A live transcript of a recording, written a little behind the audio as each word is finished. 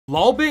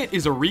Lolbit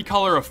is a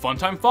recolor of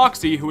Funtime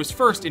Foxy who was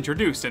first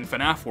introduced in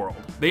FNAF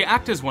World. They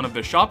act as one of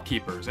the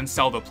shopkeepers and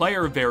sell the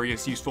player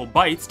various useful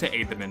bites to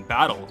aid them in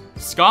battle.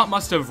 Scott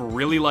must have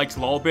really liked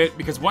Lolbit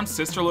because once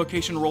Sister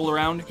Location rolled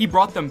around, he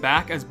brought them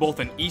back as both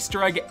an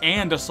Easter egg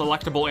and a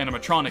selectable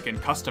animatronic in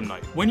Custom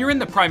Night. When you're in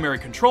the primary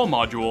control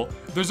module,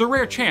 there's a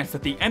rare chance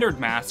that the entered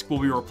mask will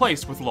be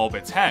replaced with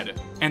Lolbit's head.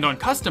 And on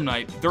Custom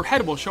Night, their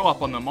head will show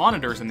up on the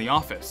monitors in the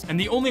office, and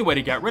the only way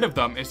to get rid of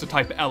them is to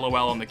type LOL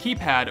on the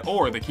keypad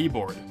or the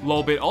keyboard.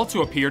 Lolbit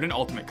also appeared in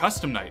Ultimate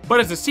Custom Night, but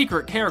as a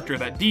secret character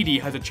that Dee Dee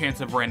has a chance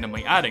of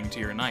randomly adding to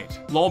your night.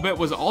 Lolbit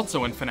was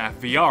also in FNAF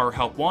VR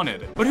Help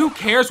Wanted, but who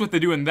cares what they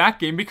do in that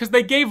game because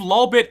they gave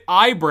Lolbit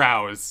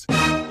eyebrows!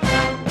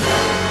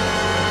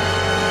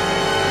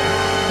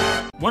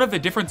 One of the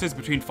differences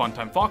between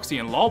Funtime Foxy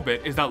and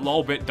Lolbit is that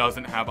Lolbit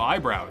doesn't have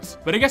eyebrows.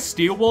 But I guess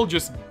Steelwool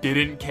just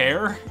didn't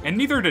care, and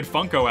neither did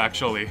Funko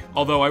actually.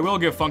 Although I will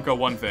give Funko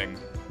one thing.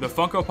 The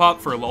Funko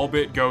Pop for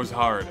Lolbit goes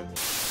hard.